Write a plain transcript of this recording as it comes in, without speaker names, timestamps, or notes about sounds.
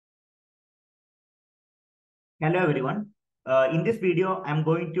Hello everyone. In this video, I'm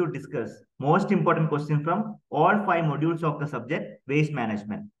going to discuss most important question from all 5 modules of the subject waste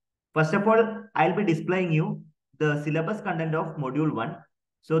management. First of all, I'll be displaying you the syllabus content of module 1.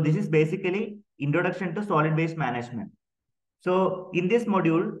 So this is basically introduction to solid waste management. So in this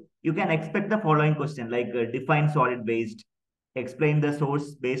module, you can expect the following question like define solid waste, explain the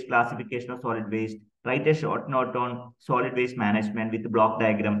source-based classification of solid waste, write a short note on solid waste management with block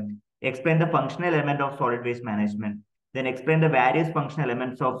diagram, explain the functional element of solid waste management, then explain the various functional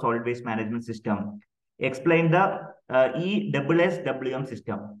elements of solid waste management system, explain the ESSWM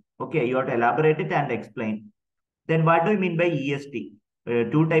system. Okay, you have to elaborate it and explain. Then what do you mean by EST?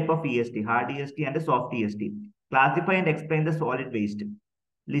 Two type of EST, hard EST and a soft EST. Classify and explain the solid waste.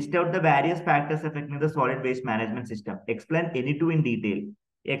 List out the various factors affecting the solid waste management system. Explain any two in detail.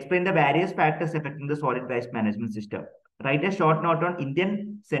 Explain the various factors affecting the solid waste management system. Write a short note on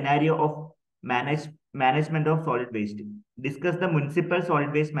Indian scenario of management of solid waste. Discuss the municipal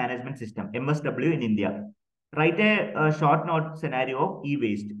solid waste management system, MSW in India. Write a short note scenario of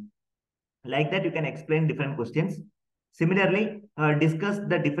e-waste. Like that, you can explain different questions. Similarly, discuss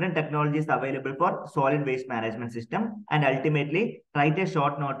the different technologies available for solid waste management system, and ultimately write a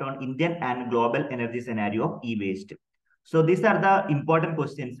short note on Indian and global energy scenario of e-waste. So these are the important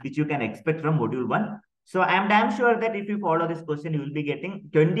questions which you can expect from module 1. So I am damn sure that if you follow this question, you will be getting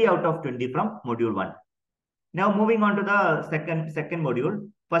 20 out of 20 from module 1. Now moving on to the second module.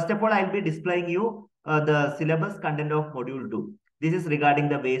 First of all, I'll be displaying you the syllabus content of module 2. This is regarding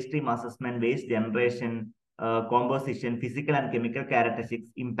the waste stream assessment, waste generation, composition, physical and chemical characteristics,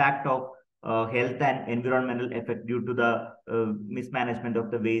 impact of health and environmental effect due to the mismanagement of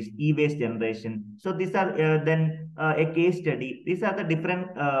the waste, e-waste generation. So these are then a case study. These are the different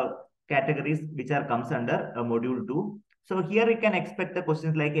categories which are comes under module 2. So here you can expect the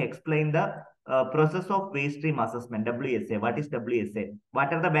questions like explain the process of waste stream assessment, WSA. What is WSA?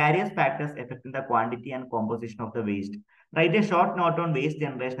 What are the various factors affecting the quantity and composition of the waste? Write a short note on waste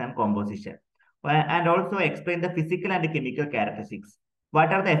generation and composition. And also explain the physical and chemical characteristics.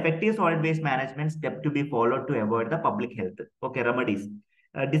 What are the effective solid waste management steps to be followed to avoid the public health? Okay, remedies.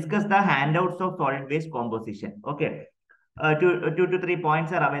 Discuss the handouts of solid waste composition. Okay. 2 to 3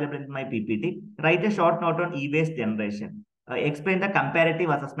 points are available in my PPT. Write a short note on e-waste generation. Explain the comparative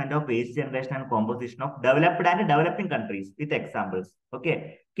assessment of waste generation and composition of developed and developing countries with examples.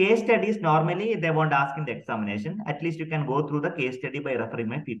 Okay. Case studies, normally they won't ask in the examination. At least you can go through the case study by referring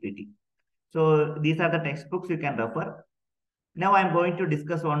my PPT. So these are the textbooks you can refer. Now I'm going to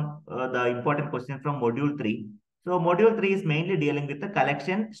discuss on the important question from module 3. So module 3 is mainly dealing with the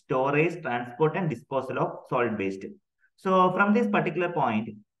collection, storage, transport, and disposal of solid waste. So from this particular point,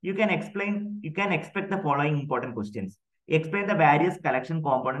 you can expect the following important questions. Explain the various collection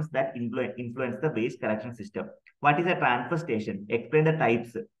components that influence the waste collection system. What is a transfer station? Explain the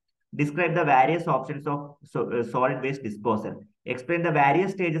types. Describe the various options of solid waste disposal. Explain the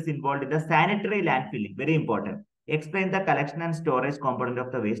various stages involved in the sanitary landfilling. Very important. Explain the collection and storage component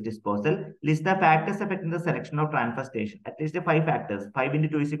of the waste disposal. List the factors affecting the selection of transfer station. At least 5 factors. 5 into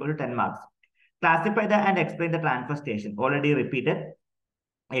 2 is equal to 10 marks. Classify the and explain the transfer station. Already repeated.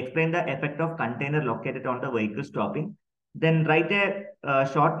 Explain the effect of container located on the vehicle stopping. Then write a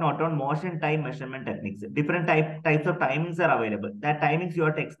short note on motion time measurement techniques. Different types of timings are available. That timings you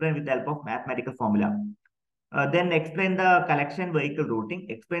have to explain with the help of mathematical formula. Then explain the collection vehicle routing.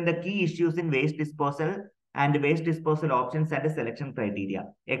 Explain the key issues in waste disposal and waste disposal options and the selection criteria.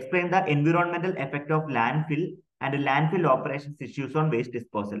 Explain the environmental effect of landfill and landfill operations issues on waste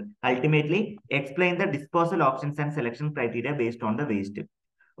disposal. Ultimately, explain the disposal options and selection criteria based on the waste.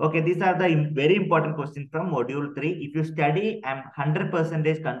 Okay, these are the very important questions from module 3. If you study, I'm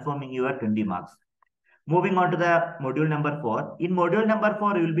 100% confirming you are 20 marks. Moving on to the module number 4. In module number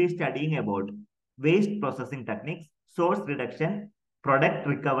 4, you will be studying about waste processing techniques, source reduction, product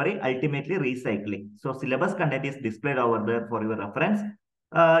recovery, ultimately recycling. So syllabus content is displayed over there for your reference.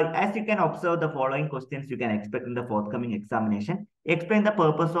 As you can observe, the following questions you can expect in the forthcoming examination. Explain the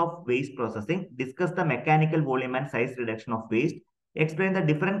purpose of waste processing. Discuss the mechanical volume and size reduction of waste. Explain the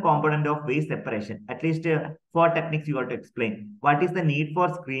different component of waste separation. At least 4 techniques you have to explain. What is the need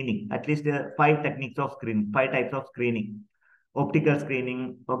for screening? At least 5 techniques of screening, 5 types of screening. Optical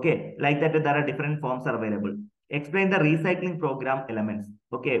screening, okay, like that there are different forms are available. Explain the recycling program elements,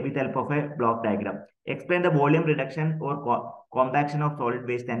 okay, with help of a block diagram. Explain the volume reduction or compaction of solid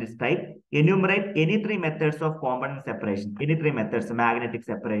waste and its type. Enumerate any 3 methods of component separation. Any 3 methods, magnetic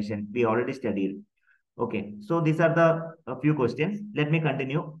separation, we already studied. Okay, so these are the few questions. Let me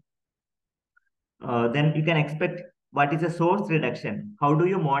continue. Then you can expect what is a source reduction. How do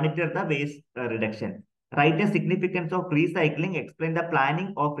you monitor the waste reduction? Write a significance of recycling. Explain the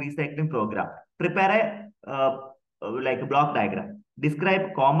planning of recycling program. Prepare a block diagram.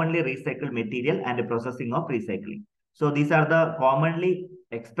 Describe commonly recycled material and the processing of recycling. So these are the commonly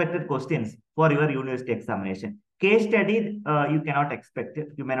expected questions for your university examination. Case study, you cannot expect it.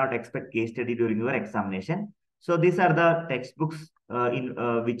 You may not expect case study during your examination. So these are the textbooks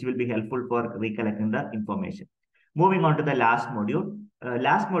which will be helpful for recollecting the information. Moving on to the last module.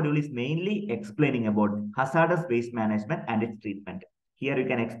 Last module is mainly explaining about hazardous waste management and its treatment. Here you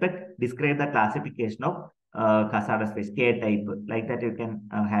can expect, describe the classification of hazardous waste, K type, like that you can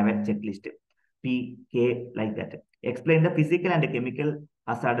have a checklist, P, K, like that. Explain the physical and chemical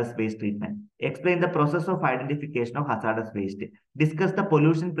hazardous waste treatment. Explain the process of identification of hazardous waste. Discuss the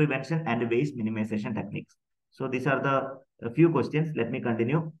pollution prevention and waste minimization techniques. So these are the few questions. Let me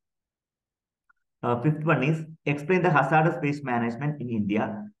continue. Fifth one is explain the hazardous waste management in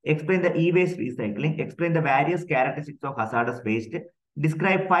India. Explain the e-waste recycling. Explain the various characteristics of hazardous waste.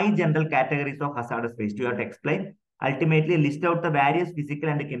 Describe 5 general categories of hazardous waste. You have to explain. Ultimately, list out the various physical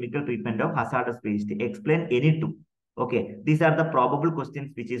and chemical treatment of hazardous waste. Explain any two. Okay, these are the probable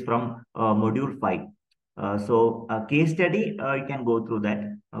questions which is from module 5. So case study, you can go through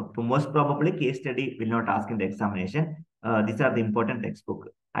that. Most probably case study will not ask in the examination. These are the important textbook.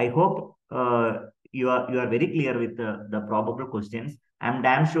 I hope you are very clear with the probable questions. I'm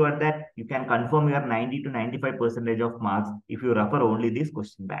damn sure that you can confirm your 90 to 95% of marks if you refer only this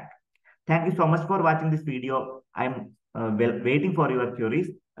question back. Thank you so much for watching this video. I'm waiting for your queries.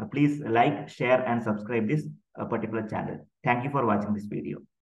 Please like, share, and subscribe this particular channel. Thank you for watching this video.